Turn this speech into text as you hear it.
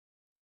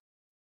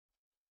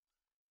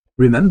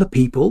Remember,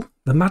 people,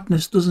 the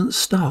madness doesn't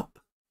stop.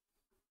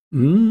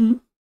 They're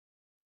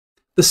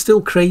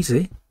still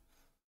crazy.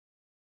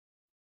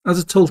 As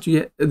I told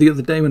you the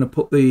other day when I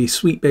put the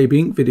Sweet Baby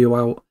Ink video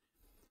out,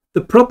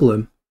 the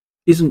problem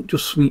isn't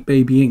just Sweet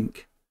Baby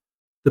Ink.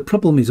 The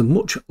problem is a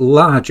much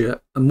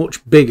larger and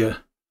much bigger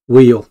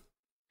wheel.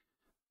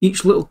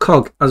 Each little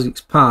cog has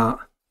its part,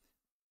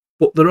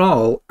 but they're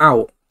all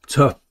out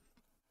to f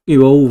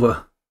you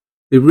over.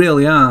 They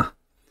really are.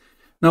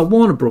 Now,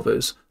 Warner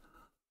Brothers,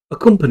 a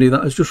company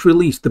that has just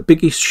released the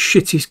biggest,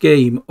 shittest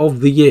game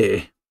of the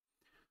year,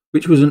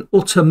 which was an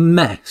utter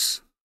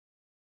mess.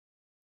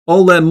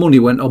 All their money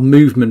went on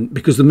movement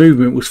because the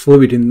movement was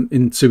fluid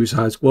in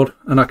Suicide Squad,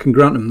 and I can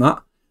grant them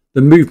that.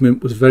 The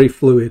movement was very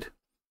fluid,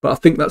 but I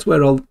think that's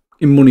where all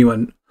the money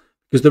went,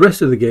 because the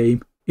rest of the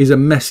game is a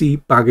messy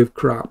bag of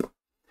crap.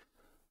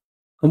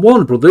 And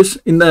Warner Brothers,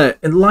 in their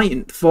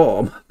enlightened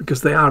form,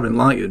 because they are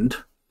enlightened,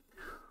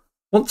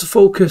 want to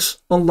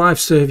focus on live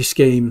service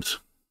games.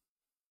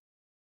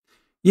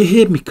 You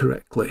heard me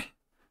correctly.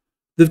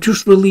 They've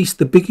just released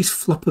the biggest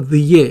flop of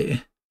the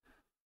year,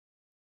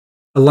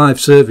 a live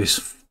service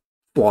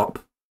flop,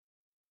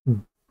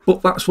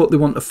 but that's what they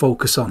want to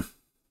focus on.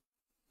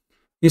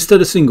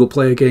 Instead of single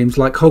player games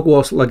like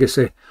Hogwarts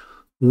Legacy,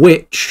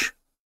 which,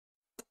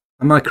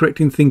 am I correct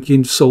in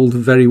thinking, sold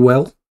very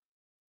well?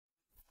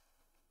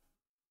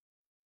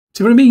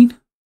 See what I mean?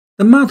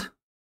 They're mad.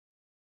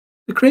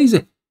 They're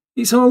crazy.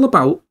 It's all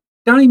about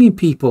diming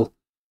people,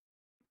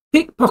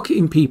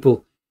 pickpocketing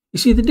people. You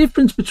see, the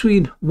difference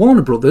between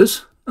Warner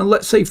Brothers and,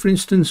 let's say, for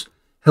instance,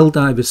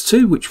 Helldivers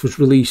 2, which was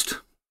released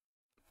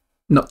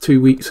not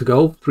 2 weeks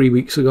ago, 3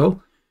 weeks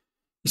ago.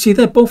 You see,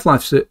 they're both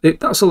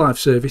that's a live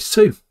service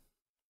too.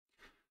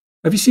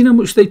 Have you seen how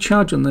much they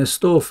charge on their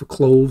store for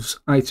clothes,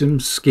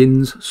 items,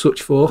 skins,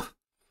 such forth?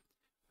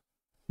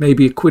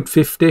 Maybe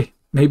 £1.50,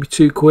 maybe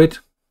 £2,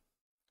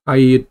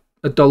 i.e.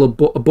 a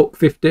buck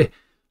 50,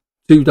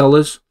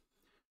 $2.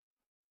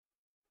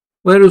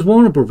 Whereas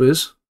Warner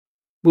Brothers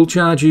will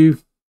charge you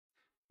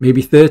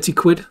maybe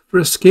 £30 for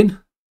a skin.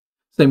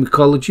 Same with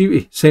Call of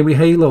Duty, same with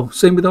Halo,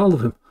 same with all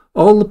of them.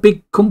 All the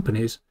big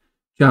companies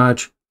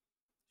charge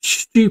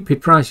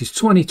stupid prices,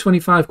 20,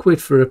 25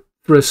 quid for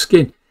a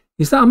skin.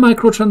 Is that a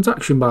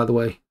microtransaction, by the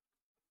way?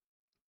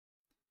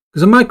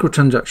 Because a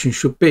microtransaction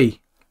should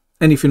be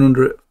anything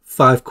under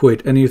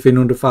 £5, anything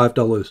under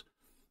 $5.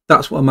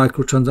 That's what a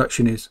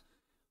microtransaction is.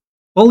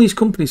 All these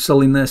companies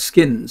selling their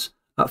skins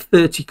at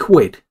 30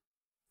 quid,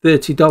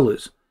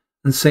 $30,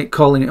 and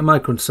calling it a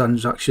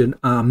microtransaction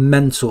are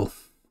mental.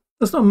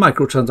 That's not a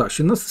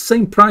microtransaction. That's the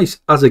same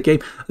price as a game.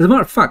 As a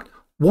matter of fact,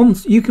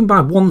 you can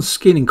buy one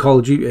skin in Call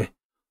of Duty,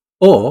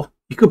 or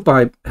you could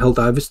buy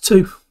Helldivers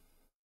 2.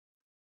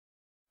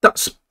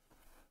 That's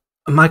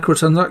a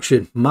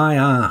microtransaction. My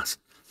ass.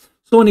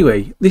 So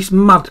anyway, this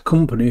mad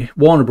company,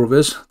 Warner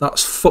Brothers,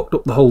 that's fucked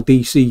up the whole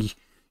DC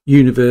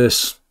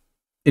universe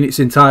in its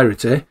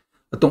entirety.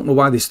 I don't know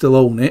why they still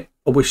own it.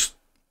 I wish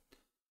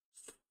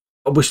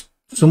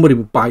somebody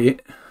would buy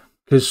it,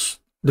 because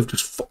they've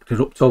just fucked it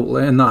up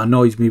totally, and that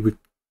annoys me with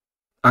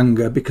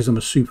anger because I'm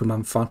a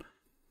Superman fan.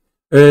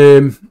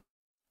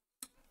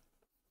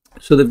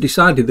 So they've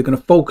decided they're going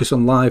to focus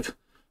on live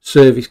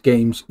service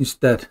games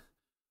instead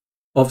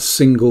of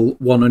single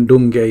one and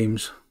done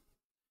games.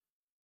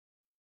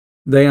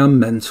 They are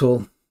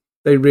mental.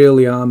 They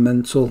really are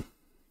mental.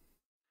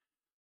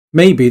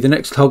 Maybe the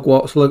next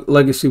Hogwarts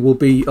Legacy will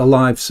be a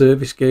live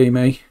service game,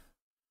 eh?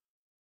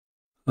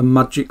 A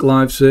magic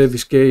live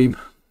service game.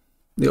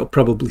 It'll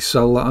probably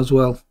sell that as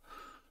well.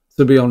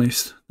 To be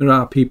honest, there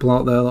are people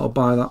out there that'll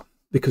buy that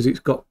because it's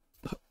got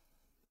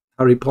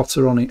Harry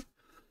Potter on it.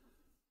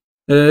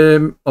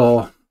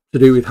 Or to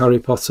do with Harry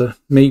Potter.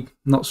 I'm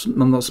not so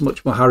much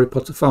of a Harry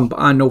Potter fan, but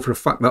I know for a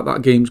fact that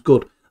that game's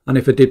good. And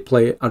if I did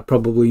play it, I'd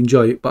probably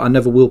enjoy it. But I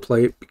never will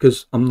play it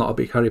because I'm not a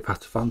big Harry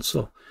Potter fan,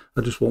 so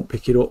I just won't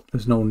pick it up.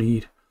 There's no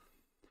need.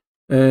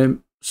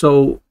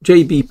 So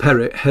J.B.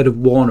 Perrett, head of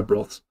Warner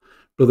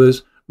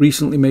Brothers,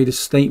 recently made a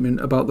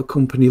statement about the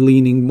company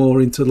leaning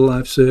more into the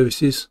live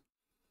services,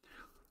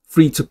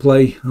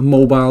 free-to-play and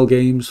mobile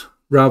games,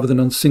 rather than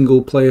on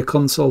single-player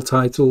console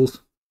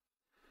titles.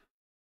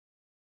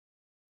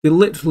 They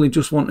literally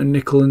just want to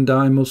nickel and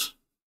dime us.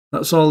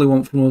 That's all they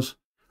want from us.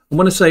 And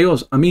when I say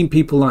us, I mean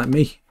people like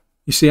me.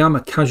 You see, I'm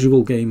a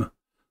casual gamer.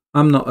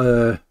 I'm not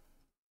a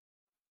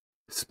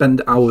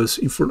spend hours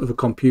in front of a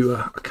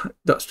computer.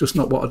 That's just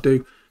not what I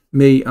do.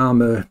 Me,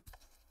 I'm a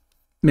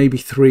maybe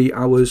 3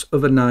 hours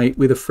of a night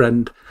with a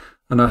friend,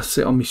 and I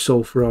sit on my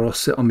sofa or I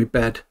sit on my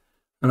bed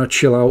and I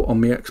chill out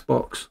on my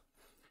Xbox.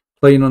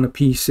 Playing on a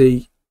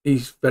PC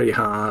is very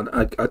hard.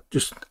 I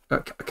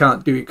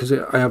can't do it because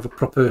I have a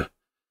proper...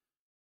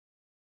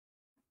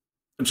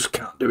 I just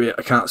can't do it.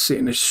 I can't sit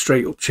in a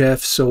straight up chair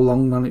for so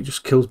long, man. It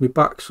just kills me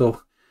back.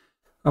 So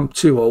I'm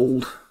too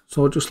old.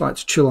 So I just like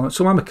to chill out.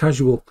 So I'm a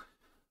casual.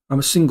 I'm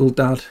a single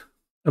dad.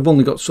 I've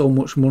only got so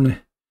much money,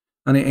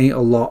 and it ain't a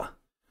lot.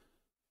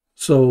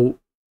 So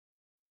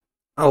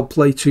I'll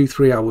play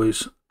 2-3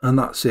 hours, and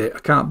that's it. I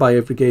can't buy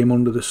every game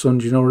under the sun.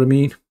 Do you know what I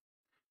mean?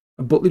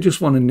 but they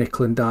just want to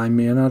nickel and dime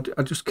me, and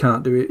I just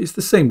can't do it. It's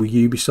the same with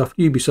Ubisoft.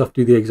 Ubisoft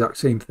do the exact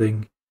same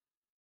thing.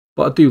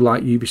 But I do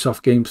like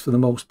Ubisoft games for the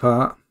most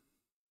part,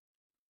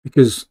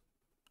 because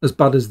as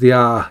bad as they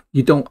are,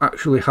 you don't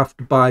actually have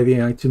to buy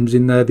the items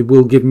in there. They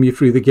will give them you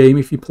through the game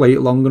if you play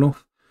it long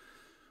enough.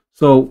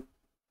 So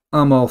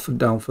I'm all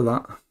down for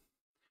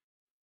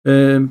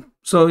that.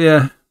 So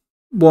yeah,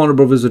 Warner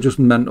Brothers are just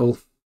mental,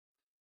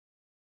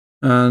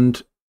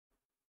 and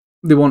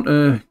they want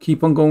to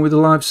keep on going with the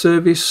live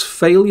service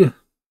failure.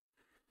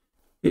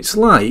 It's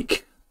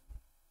like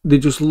they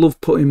just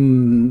love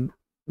putting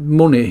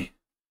money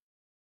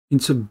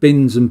into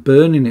bins and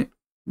burning it.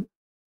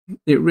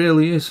 It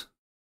really is.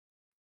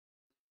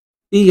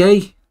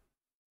 EA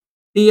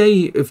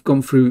have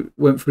went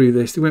through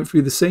this. They went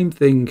through the same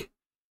thing.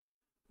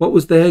 What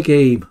was their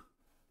game?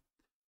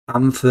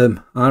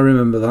 Anthem. I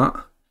remember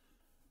that.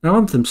 Now,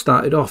 Anthem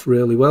started off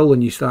really well.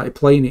 When you started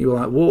playing it, you were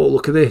like, whoa,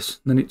 look at this.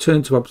 And then it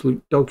turned to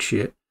absolute dog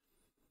shit.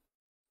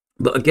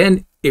 But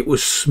again, it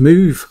was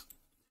smooth.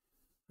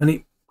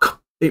 And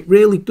it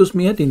really does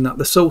me head in that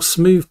they're so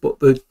smooth, but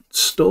the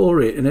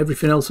story and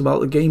everything else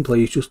about the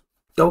gameplay is just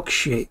dog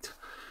shit.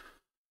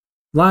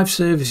 Live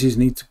services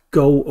need to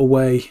go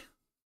away.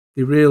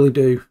 They really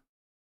do.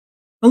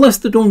 Unless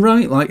they're done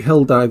right, like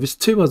Helldivers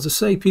 2. As I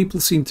say, people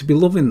seem to be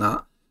loving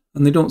that,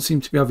 and they don't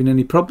seem to be having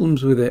any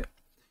problems with it.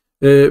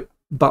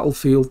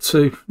 Battlefield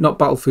 2. Not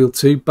Battlefield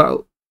 2.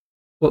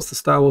 What's the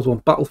Star Wars one?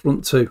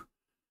 Battlefront 2.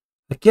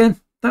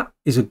 Again, that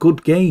is a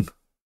good game.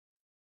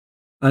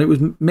 And it was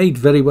made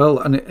very well,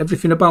 and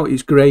everything about it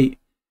is great.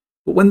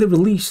 But when they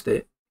released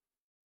it,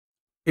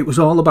 it was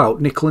all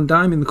about nickel and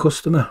diming the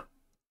customer.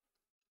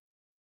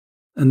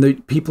 And the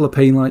people are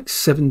paying like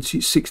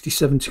 70, 60,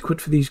 70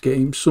 quid for these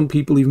games. Some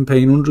people even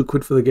paying 100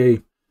 quid for the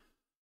game.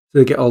 So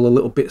they get all the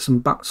little bits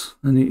and bats.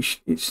 And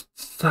it's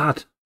sad.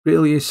 It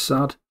really is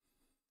sad.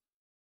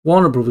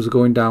 Warner Brothers are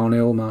going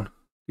downhill, man.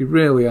 They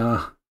really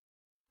are.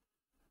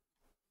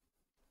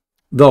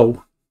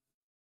 Though,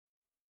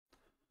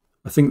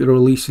 I think they're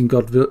releasing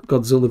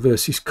Godzilla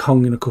vs.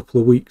 Kong in a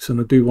couple of weeks, and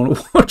I do want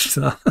to watch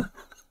that.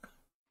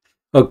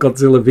 Or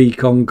Godzilla v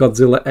Kong,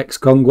 Godzilla X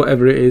Kong,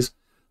 whatever it is.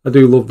 I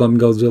do love them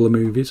Godzilla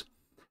movies.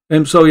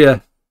 So yeah,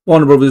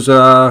 Warner Brothers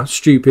are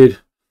stupid,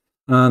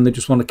 and they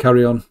just want to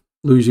carry on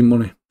losing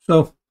money.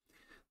 So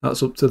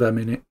that's up to them,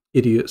 innit?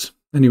 Idiots.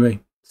 Anyway,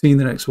 see you in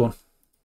the next one.